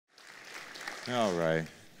All right.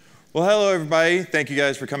 Well, hello, everybody. Thank you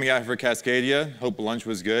guys for coming out for Cascadia. Hope lunch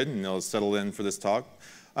was good and you'll settle in for this talk.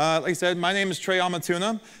 Like I said, my name is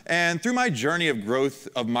Ammatuna, and through my journey of growth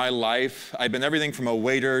of my life, I've been everything from a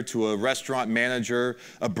waiter to a restaurant manager,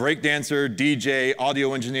 a breakdancer, DJ,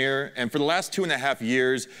 audio engineer, and for the last 2.5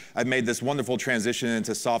 years, I've made this wonderful transition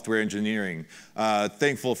into software engineering.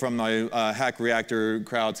 Thankful from my Hack Reactor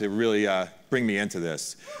crowd to really bring me into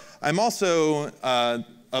this. I'm also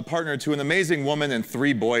a partner to an amazing woman and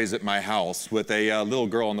 3 boys at my house with a little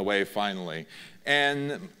girl on the way finally.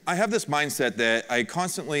 And I have this mindset that I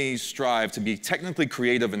constantly strive to be technically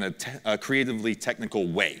creative in a creatively technical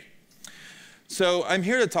way. So I'm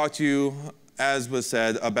here to talk to you, as was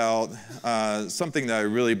said, about something that I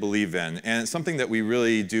really believe in, and it's something that we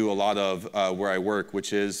really do a lot of where I work,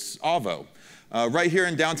 which is Avo. Right here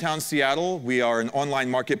in downtown Seattle, we are an online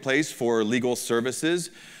marketplace for legal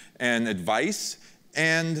services and advice.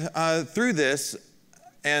 And through this,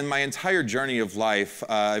 and my entire journey of life,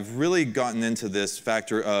 I've really gotten into this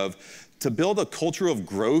factor of to build a culture of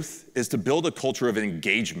growth is to build a culture of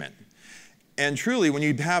engagement. And truly, when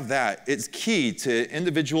you have that, it's key to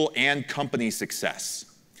individual and company success.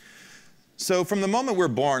 So from the moment we're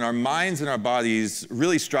born, our minds and our bodies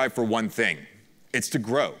really strive for one thing. It's to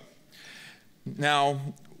grow. Now,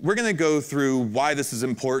 we're going to go through why this is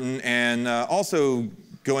important and also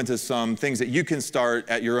go into some things that you can start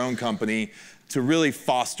at your own company to really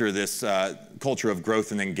foster this culture of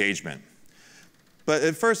growth and engagement. But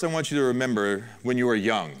at first, I want you to remember when you were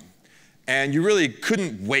young, and you really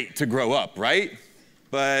couldn't wait to grow up, right?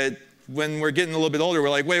 But when we're getting a little bit older, we're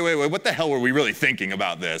like, wait, what the hell were we really thinking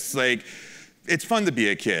about this? Like, it's fun to be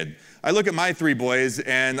a kid. I look at my 3 boys,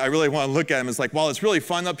 and I really want to look at them. It's like, while it's really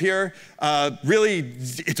fun up here, really,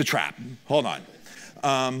 it's a trap. Hold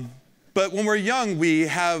on. But when we're young, we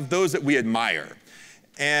have those that we admire.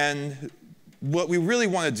 And what we really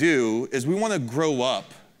want to do is we want to grow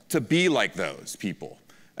up to be like those people.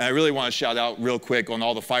 And I really want to shout out real quick on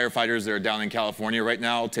all the firefighters that are down in California right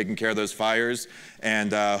now taking care of those fires.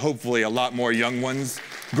 And hopefully a lot more young ones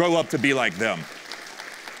grow up to be like them.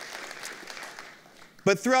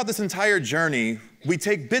 But throughout this entire journey, we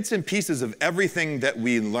take bits and pieces of everything that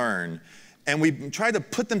we learn, and we try to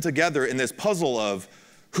put them together in this puzzle of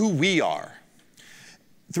who we are.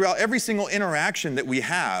 Throughout every single interaction that we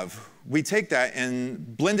have, we take that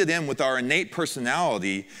and blend it in with our innate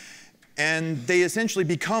personality, and they essentially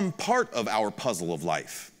become part of our puzzle of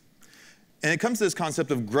life. And it comes to this concept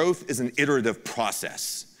of growth is an iterative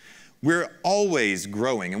process. We're always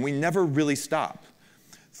growing, and we never really stop.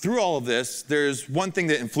 Through all of this, there's one thing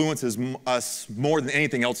that influences us more than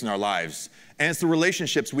anything else in our lives, and it's the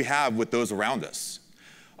relationships we have with those around us.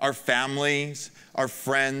 Our families, our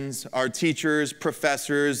friends, our teachers,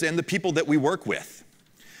 professors, and the people that we work with.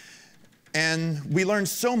 And we learn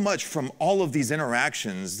so much from all of these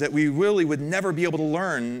interactions that we really would never be able to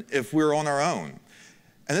learn if we were on our own.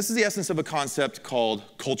 And this is the essence of a concept called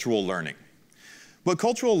cultural learning. What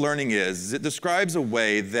cultural learning is it describes a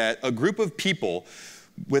way that a group of people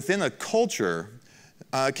within a culture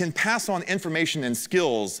can pass on information and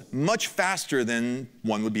skills much faster than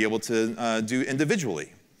one would be able to do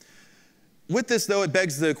individually. With this, though, it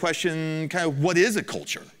begs the question, kind of, what is a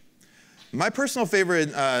culture? My personal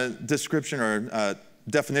favorite description or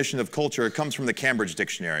definition of culture comes from the Cambridge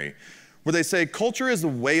Dictionary, where they say, culture is the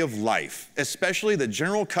way of life, especially the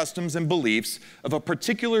general customs and beliefs of a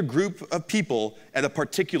particular group of people at a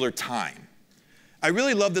particular time. I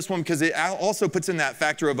really love this one because it also puts in that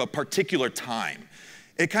factor of a particular time.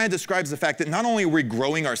 It kind of describes the fact that not only are we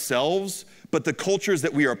growing ourselves, but the cultures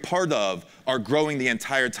that we are a part of are growing the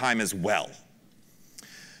entire time as well.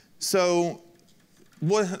 So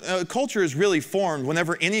culture is really formed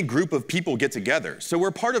whenever any group of people get together. So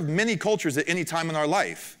we're part of many cultures at any time in our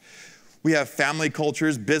life. We have family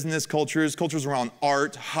cultures, business cultures, cultures around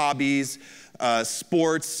art, hobbies,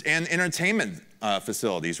 sports, and entertainment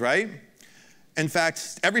facilities, right? In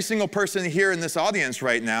fact, every single person here in this audience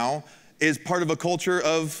right now is part of a culture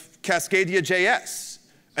of CascadiaJS.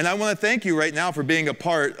 And I want to thank you right now for being a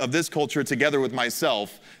part of this culture together with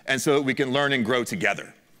myself, and so that we can learn and grow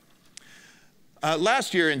together.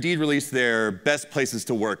 Last year, Indeed released their best places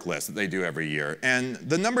to work list that they do every year. And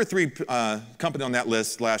the number 3 company on that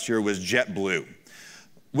list last year was JetBlue.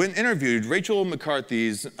 When interviewed, Rachel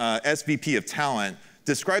McCarthy's SVP of Talent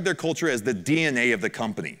described their culture as the DNA of the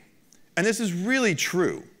company. And this is really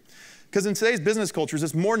true. Because in today's business cultures,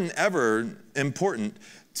 it's more than ever important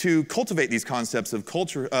to cultivate these concepts of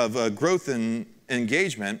culture, of growth and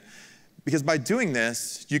engagement, because by doing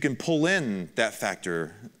this, you can pull in that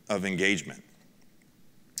factor of engagement.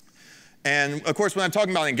 And of course, when I'm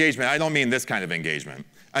talking about engagement, I don't mean this kind of engagement.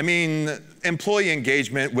 I mean employee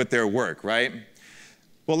engagement with their work, right?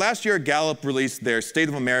 Well, last year, Gallup released their State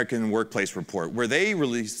of American Workplace report, where they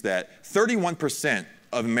released that 31%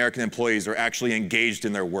 of American employees are actually engaged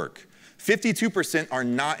in their work. 52% are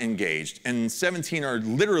not engaged, and 17% are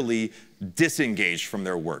literally disengaged from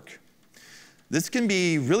their work. This can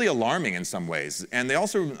be really alarming in some ways. And they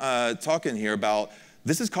also talk in here about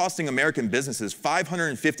this is costing American businesses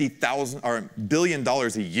 $550 billion a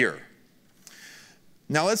year.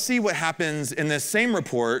 Now let's see what happens in this same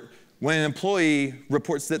report when an employee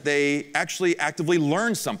reports that they actually actively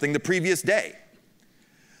learned something the previous day.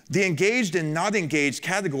 The engaged and not engaged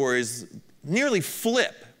categories nearly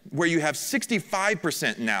flip, where you have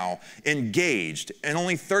 65% now engaged and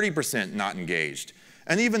only 30% not engaged.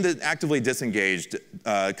 And even the actively disengaged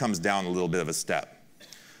comes down a little bit of a step.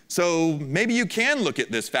 So maybe you can look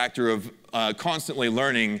at this factor of constantly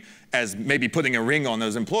learning as maybe putting a ring on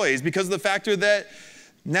those employees because of the factor that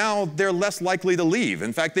now they're less likely to leave.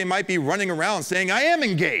 In fact, they might be running around saying, I am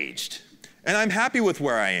engaged, and I'm happy with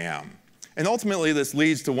where I am. And ultimately, this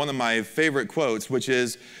leads to one of my favorite quotes, which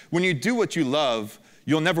is, when you do what you love,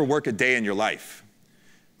 you'll never work a day in your life.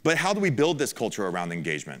 But how do we build this culture around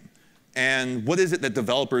engagement? And what is it that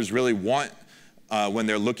developers really want when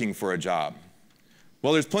they're looking for a job?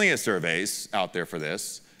 Well, there's plenty of surveys out there for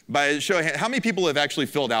this. By show of hand, how many people have actually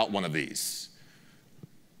filled out one of these?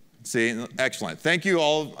 See, excellent. Thank you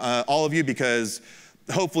all of you, because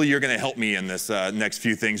hopefully you're going to help me in this next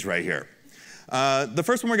few things right here. The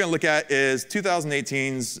first one we're going to look at is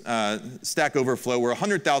 2018's Stack Overflow, where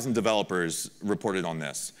 100,000 developers reported on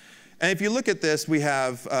this. And if you look at this, we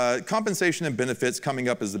have compensation and benefits coming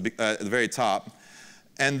up as at the very top.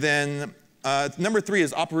 And then number 3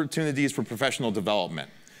 is opportunities for professional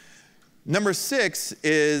development. Number 6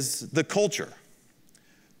 is the culture.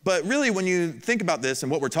 But really, when you think about this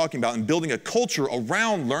and what we're talking about and building a culture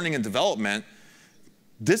around learning and development,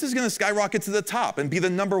 this is going to skyrocket to the top and be the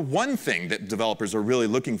 #1 thing that developers are really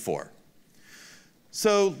looking for.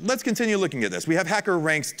 So let's continue looking at this. We have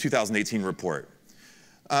HackerRank's 2018 report.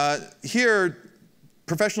 Here,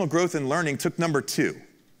 professional growth and learning took number 2.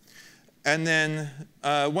 And then,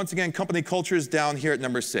 once again, company culture is down here at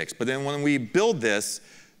number 6. But then when we build this,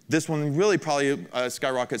 this one really probably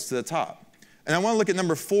skyrockets to the top. And I want to look at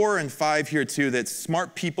number 4 and 5 here too, that's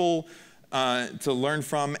smart people to learn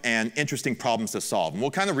from and interesting problems to solve. And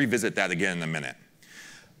we'll kind of revisit that again in a minute.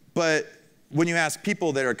 But when you ask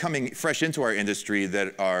people that are coming fresh into our industry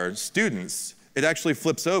that are students, it actually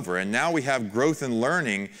flips over. And now we have growth and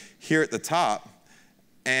learning here at the top,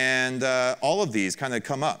 and all of these kind of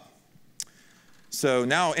come up. So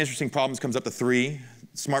now interesting problems comes up to 3,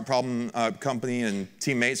 smart problem company and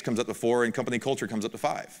teammates comes up to 4, and company culture comes up to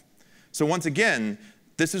 5. So once again,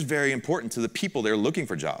 this is very important to the people that are looking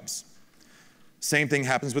for jobs. Same thing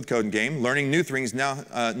happens with Code and Game. Learning new things now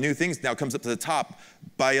comes up to the top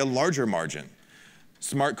by a larger margin.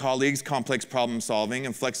 Smart colleagues, complex problem solving,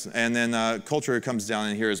 and then culture comes down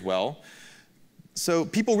in here as well. So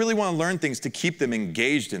people really want to learn things to keep them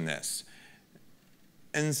engaged in this.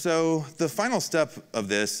 And so the final step of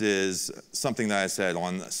this is something that I said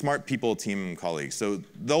on smart people, team, and colleagues. So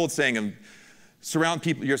the old saying of surround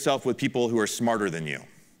yourself with people who are smarter than you.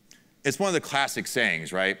 It's one of the classic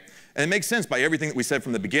sayings, right? And it makes sense by everything that we said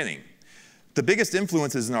from the beginning. The biggest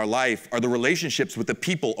influences in our life are the relationships with the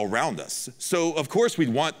people around us. So of course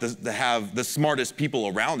we'd want to have the smartest people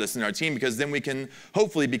around us in our team, because then we can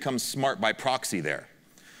hopefully become smart by proxy there.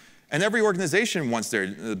 And every organization wants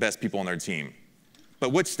the best people on their team.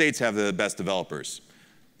 But which states have the best developers?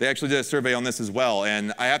 They actually did a survey on this as well.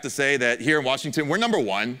 And I have to say that here in Washington, we're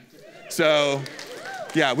 #1. So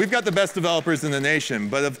yeah, we've got the best developers in the nation.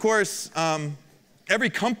 But of course, every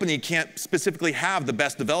company can't specifically have the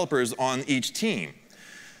best developers on each team.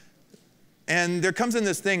 And there comes in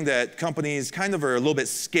this thing that companies kind of are a little bit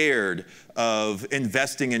scared of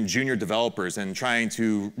investing in junior developers and trying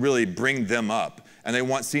to really bring them up. And they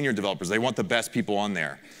want senior developers. They want the best people on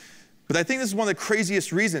there. But I think this is one of the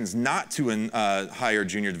craziest reasons not to hire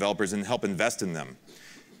junior developers and help invest in them.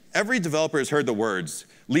 Every developer has heard the words,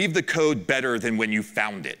 leave the code better than when you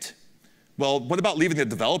found it. Well, what about leaving the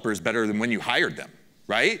developers better than when you hired them,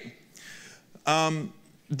 right?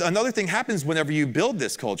 Another thing happens whenever you build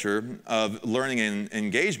this culture of learning and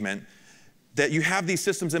engagement, that you have these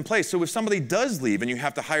systems in place. So if somebody does leave and you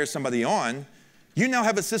have to hire somebody on, you now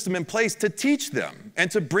have a system in place to teach them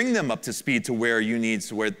and to bring them up to speed to where you need,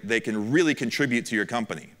 to where they can really contribute to your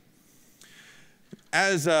company.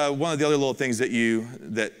 As one of the other little things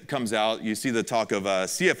that comes out, you see the talk of a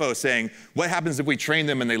CFO saying, what happens if we train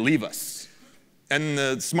them and they leave us? And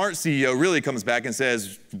the smart CEO really comes back and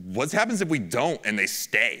says, what happens if we don't and they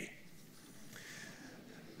stay?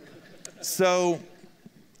 So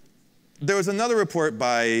there was another report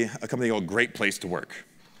by a company called Great Place to Work.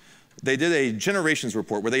 They did a generations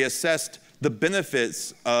report where they assessed the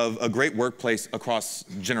benefits of a great workplace across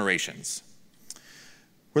generations,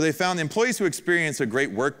 where they found employees who experience a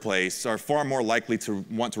great workplace are far more likely to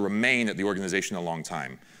want to remain at the organization a long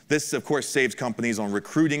time. This, of course, saves companies on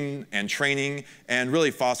recruiting and training and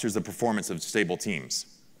really fosters the performance of stable teams.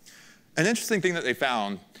 An interesting thing that they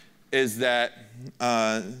found is that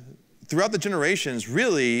throughout the generations,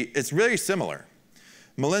 really, it's very similar.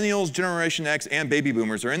 Millennials, Generation X, and baby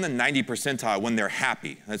boomers are in the 90 percentile when they're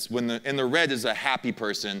happy. That's when in the red is a happy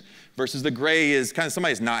person versus the gray is kind of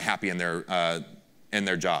somebody who's not happy in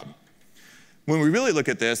their job. When we really look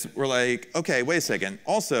at this, we're like, okay, wait a second.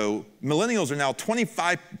 Also, millennials are now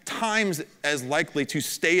 25 times as likely to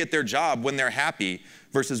stay at their job when they're happy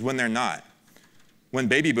versus when they're not. When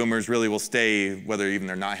baby boomers really will stay whether even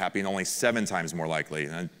they're not happy, and only 7 times more likely.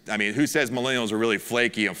 I mean, who says millennials are really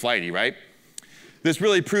flaky and flighty, right? This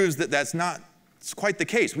really proves that that's not quite the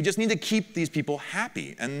case. We just need to keep these people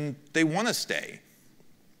happy, and they want to stay.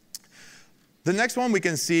 The next one, we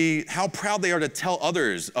can see how proud they are to tell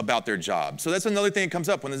others about their job. So that's another thing that comes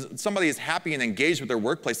up. When somebody is happy and engaged with their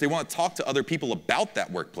workplace, they want to talk to other people about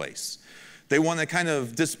that workplace. They want to kind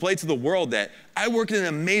of display to the world that I work in an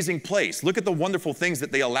amazing place. Look at the wonderful things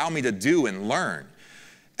that they allow me to do and learn.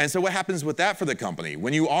 And so what happens with that for the company?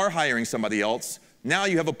 When you are hiring somebody else, now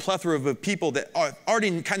you have a plethora of people that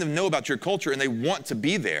already kind of know about your culture and they want to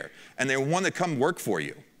be there and they want to come work for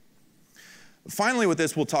you. Finally, with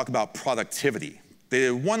this, we'll talk about productivity.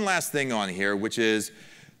 There's one last thing on here, which is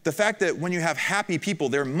the fact that when you have happy people,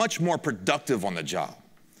 they're much more productive on the job.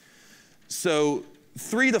 So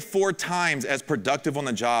 3 to 4 times as productive on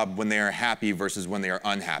the job when they are happy versus when they are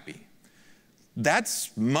unhappy.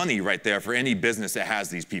 That's money right there for any business that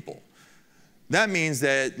has these people. That means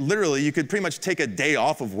that literally you could pretty much take a day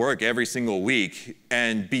off of work every single week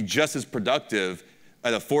and be just as productive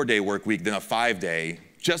at a 4-day work week than a 5-day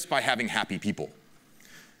just by having happy people.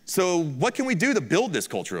 So what can we do to build this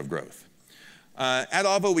culture of growth? At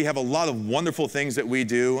Avo, we have a lot of wonderful things that we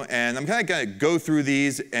do, and I'm kind of going to go through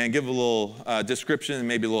these and give a little description and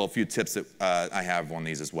maybe a few tips that I have on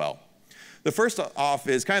these as well. The first off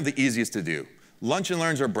is kind of the easiest to do. Lunch and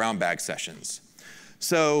learns or brown bag sessions.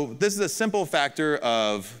 So this is a simple factor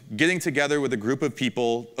of getting together with a group of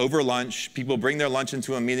people over lunch. People bring their lunch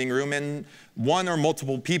into a meeting room, and one or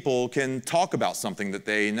multiple people can talk about something that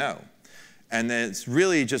they know. And then it's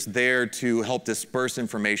really just there to help disperse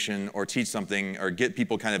information or teach something or get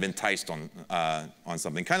people kind of enticed on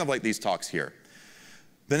something, kind of like these talks here.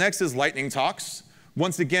 The next is lightning talks.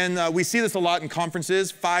 Once again, we see this a lot in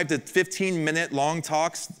conferences, 5 to 15-minute long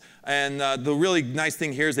talks. And the really nice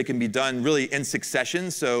thing here is they can be done really in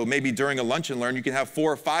succession. So maybe during a lunch and learn, you can have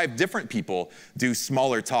 4 or 5 different people do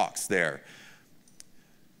smaller talks there.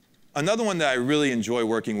 Another one that I really enjoy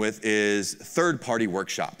working with is third-party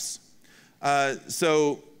workshops.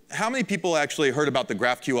 So how many people actually heard about the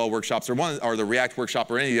GraphQL workshops or the React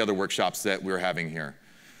workshop or any of the other workshops that we're having here?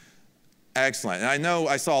 Excellent. And I know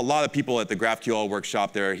I saw a lot of people at the GraphQL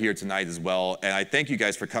workshop that are here tonight as well. And I thank you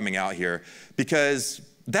guys for coming out here because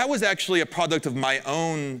that was actually a product of my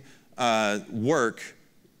own work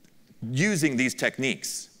using these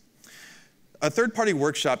techniques. A third-party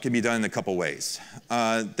workshop can be done in a couple ways.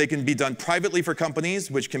 They can be done privately for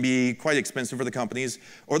companies, which can be quite expensive for the companies,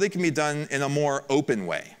 or they can be done in a more open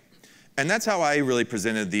way. And that's how I really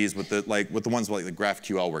presented these with the ones like the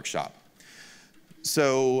GraphQL workshop.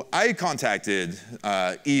 So I contacted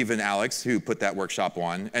Eve and Alex, who put that workshop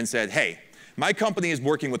on, and said, hey, my company is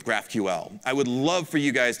working with GraphQL. I would love for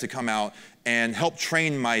you guys to come out and help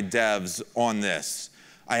train my devs on this.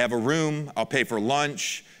 I have a room, I'll pay for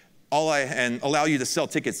lunch, and allow you to sell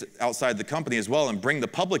tickets outside the company as well and bring the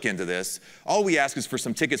public into this. All we ask is for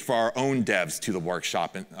some tickets for our own devs to the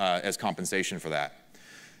workshop as compensation for that.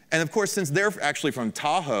 And of course, since they're actually from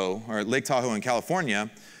Tahoe, or Lake Tahoe in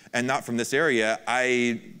California, and not from this area,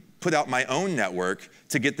 I put out my own network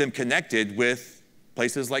to get them connected with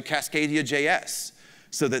places like CascadiaJS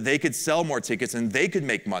so that they could sell more tickets and they could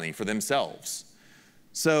make money for themselves.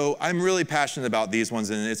 So I'm really passionate about these ones,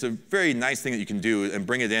 and it's a very nice thing that you can do and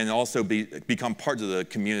bring it in and also become part of the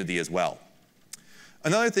community as well.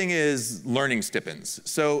 Another thing is learning stipends.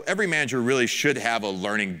 So every manager really should have a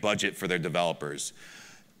learning budget for their developers.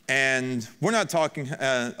 And we're not talking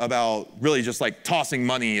about really just like tossing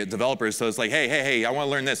money at developers. So it's like, hey, I want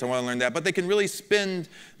to learn this, I want to learn that. But they can really spend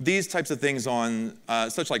these types of things on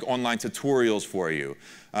such like online tutorials for you.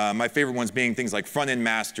 My favorite ones being things like Front-End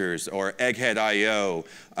Masters or Egghead.io,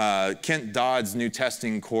 Kent Dodd's new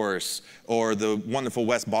testing course, or the wonderful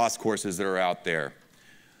Wes Boss courses that are out there.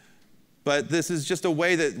 But this is just a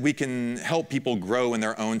way that we can help people grow in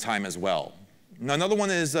their own time as well. Now, another one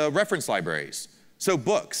is reference libraries. So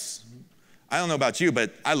books. I don't know about you,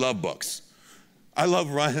 but I love books. I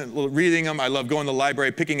love reading them. I love going to the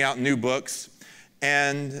library, picking out new books.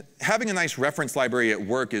 And having a nice reference library at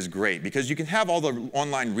work is great because you can have all the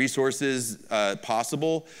online resources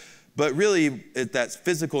possible, but really that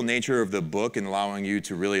physical nature of the book and allowing you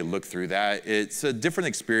to really look through that, it's a different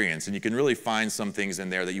experience, and you can really find some things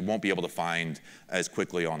in there that you won't be able to find as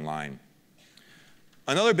quickly online.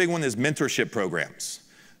 Another big one is mentorship programs.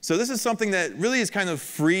 So this is something that really is kind of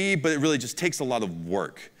free, but it really just takes a lot of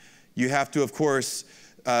work. You have to, of course,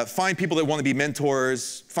 find people that want to be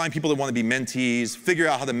mentors, find people that want to be mentees, figure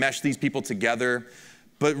out how to mesh these people together.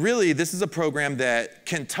 But really, this is a program that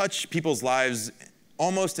can touch people's lives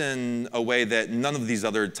almost in a way that none of these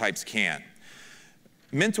other types can.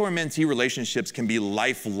 Mentor-mentee relationships can be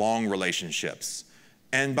lifelong relationships.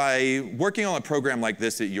 And by working on a program like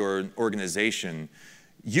this at your organization,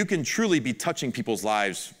 you can truly be touching people's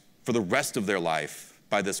lives for the rest of their life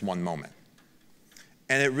by this one moment.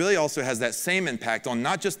 And it really also has that same impact on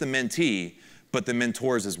not just the mentee, but the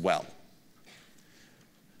mentors as well.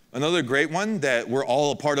 Another great one that we're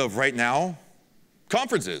all a part of right now,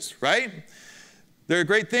 conferences, right? They're a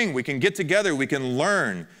great thing. We can get together, we can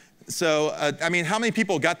learn. So, I mean, how many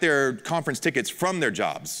people got their conference tickets from their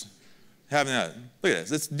jobs? Look at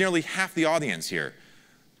this, it's nearly half the audience here.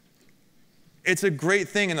 It's a great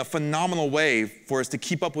thing and a phenomenal way for us to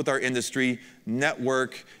keep up with our industry,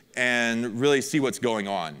 network, and really see what's going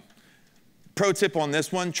on. Pro tip on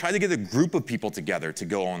this one, try to get a group of people together to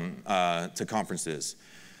go on to conferences.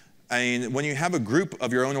 I mean, when you have a group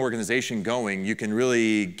of your own organization going, you can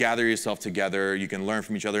really gather yourself together, you can learn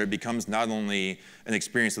from each other. It becomes not only an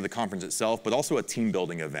experience of the conference itself, but also a team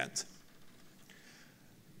building event.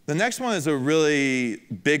 The next one is a really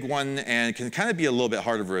big one and can kind of be a little bit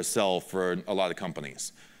harder to sell for a lot of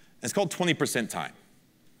companies. It's called 20% time.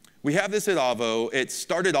 We have this at Avo. It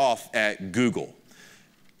started off at Google.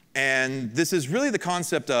 And this is really the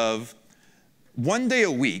concept of one day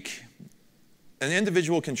a week, an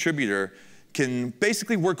individual contributor can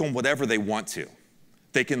basically work on whatever they want to.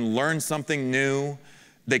 They can learn something new.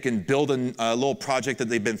 They can build a little project that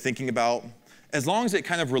they've been thinking about, as long as it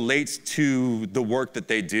kind of relates to the work that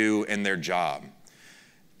they do in their job.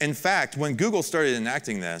 In fact, when Google started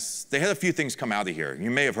enacting this, they had a few things come out of here. You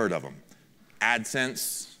may have heard of them.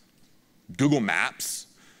 AdSense, Google Maps,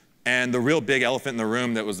 and the real big elephant in the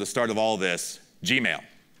room that was the start of all this, Gmail.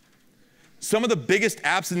 Some of the biggest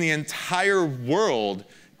apps in the entire world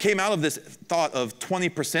came out of this thought of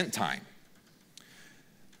 20% time.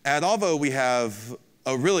 At Avo, we have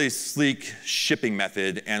a really sleek shipping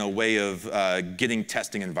method and a way of getting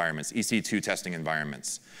testing environments, EC2 testing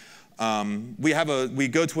environments. We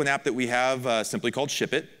go to an app that we have simply called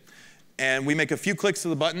Ship It, and we make a few clicks of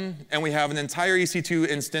the button, and we have an entire EC2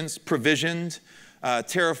 instance provisioned,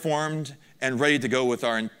 terraformed, and ready to go with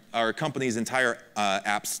our company's entire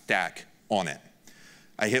app stack on it.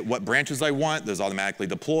 I hit what branches I want, those automatically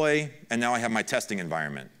deploy, and now I have my testing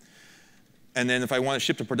environment. And then if I want to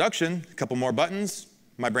ship to production, a couple more buttons,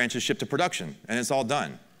 my branches ship to production, and it's all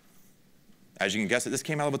done. As you can guess it, this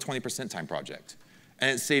came out of a 20% time project.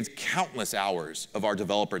 And it saved countless hours of our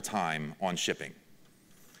developer time on shipping.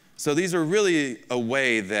 So these are really a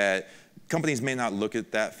way that companies may not look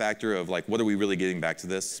at that factor of like, what are we really getting back to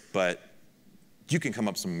this? But you can come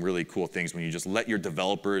up with some really cool things when you just let your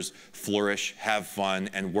developers flourish, have fun,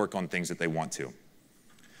 and work on things that they want to.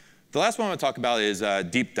 The last one I want to talk about is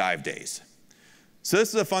deep dive days. So this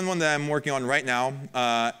is a fun one that I'm working on right now.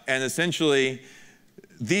 And essentially,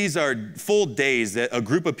 these are full days that a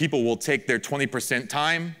group of people will take their 20%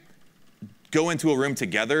 time, go into a room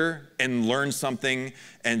together, and learn something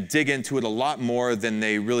and dig into it a lot more than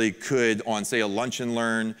they really could on, say, a lunch and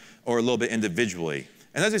learn or a little bit individually.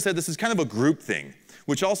 And as I said, this is kind of a group thing,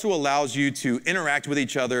 which also allows you to interact with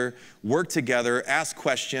each other, work together, ask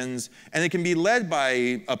questions, and it can be led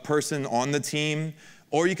by a person on the team,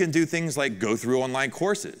 or you can do things like go through online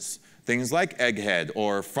courses, things like Egghead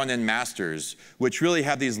or Front-End Masters, which really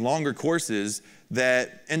have these longer courses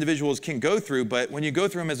that individuals can go through, but when you go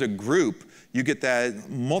through them as a group, you get that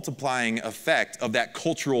multiplying effect of that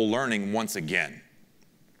cultural learning once again.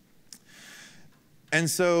 And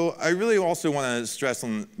so I really also want to stress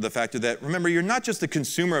on the factor that, remember, you're not just a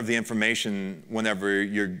consumer of the information whenever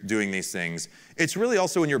you're doing these things. It's really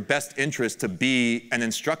also in your best interest to be an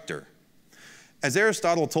instructor. As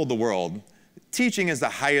Aristotle told the world, teaching is the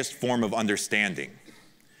highest form of understanding.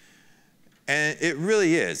 And it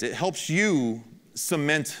really is. It helps you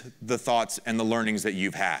cement the thoughts and the learnings that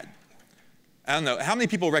you've had. I don't know, how many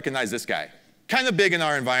people recognize this guy? Kind of big in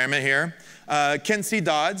our environment here. Ken C.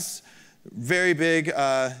 Dodds, very big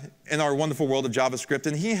in our wonderful world of JavaScript,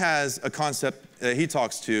 and he has a concept that he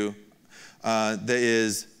talks to that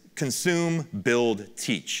is consume, build,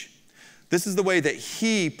 teach. This is the way that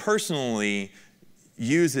he personally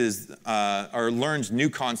uses or learns new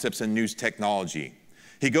concepts and new technology.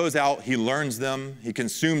 He goes out, he learns them, he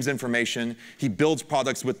consumes information, he builds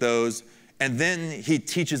products with those, and then he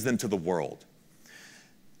teaches them to the world.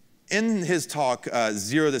 In his talk,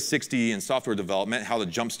 0 to 60 in software development, how to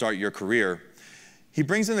jumpstart your career, he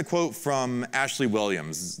brings in a quote from Ashley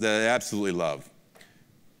Williams that I absolutely love.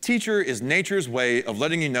 Teacher is nature's way of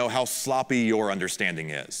letting you know how sloppy your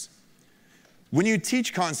understanding is. When you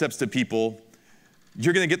teach concepts to people,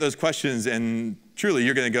 you're going to get those questions, and truly,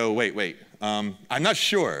 you're going to go, wait, I'm not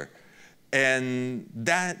sure. And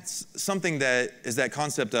that's something that is that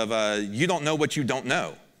concept of you don't know what you don't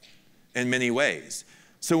know in many ways.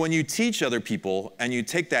 So when you teach other people and you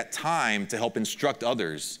take that time to help instruct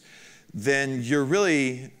others, then you're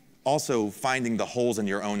really also finding the holes in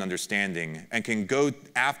your own understanding and can go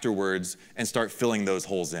afterwards and start filling those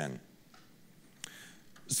holes in.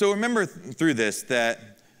 So remember through this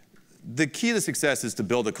that the key to success is to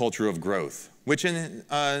build a culture of growth, which in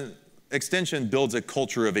extension builds a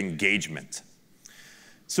culture of engagement.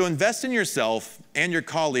 So invest in yourself and your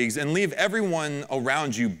colleagues and leave everyone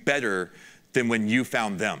around you better than when you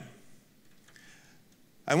found them.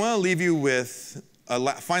 I want to leave you with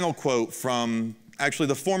a final quote from actually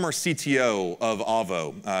the former CTO of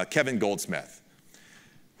Avvo, Kevin Goldsmith,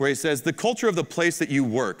 where he says, "The culture of the place that you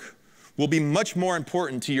work will be much more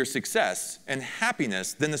important to your success and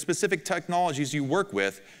happiness than the specific technologies you work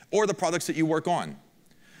with or the products that you work on.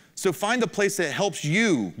 So find a place that helps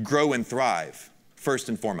you grow and thrive, first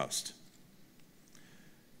and foremost."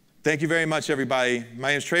 Thank you very much, everybody. My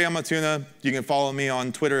name is Trey Ammatuna. You can follow me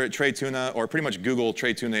on Twitter at TreyTuna, or pretty much Google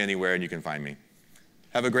TreyTuna anywhere, and you can find me.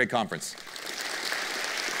 Have a great conference.